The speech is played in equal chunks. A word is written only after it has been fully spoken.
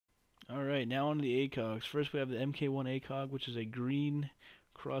Alright, now on to the Acogs. First we have the MK1 Acog, which is a green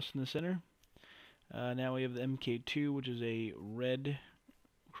cross in the center. Now we have the MK2, which is a red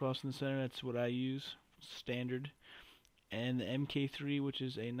cross in the center. That's what I use, standard. And the MK3, which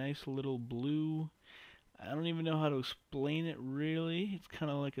is a nice little blue. I don't even know how to explain it really. It's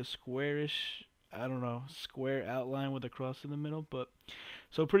kind of like a squarish, I don't know, square outline with a cross in the middle. But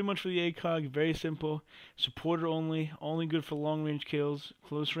so pretty much for the ACOG, very simple. Supporter only good for long range kills.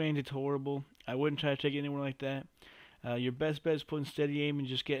 Close range, it's horrible. I wouldn't try to take it anywhere like that. Your best bet is putting steady aim and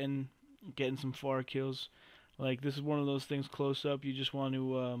just getting some far kills. Like this is one of those things close up. You just want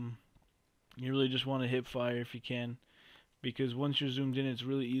to you really just want to hip fire if you can, because once you're zoomed in, it's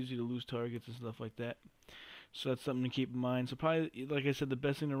really easy to lose targets and stuff like that. So that's something to keep in mind. So probably, like I said, the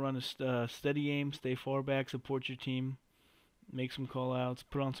best thing to run is steady aim, stay far back, support your team, make some call outs,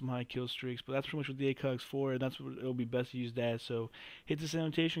 put on some high kill streaks. But that's pretty much what the ACOG's for, and that's what it'll be best used as. So hit this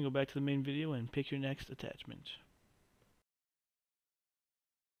annotation, go back to the main video, and pick your next attachment.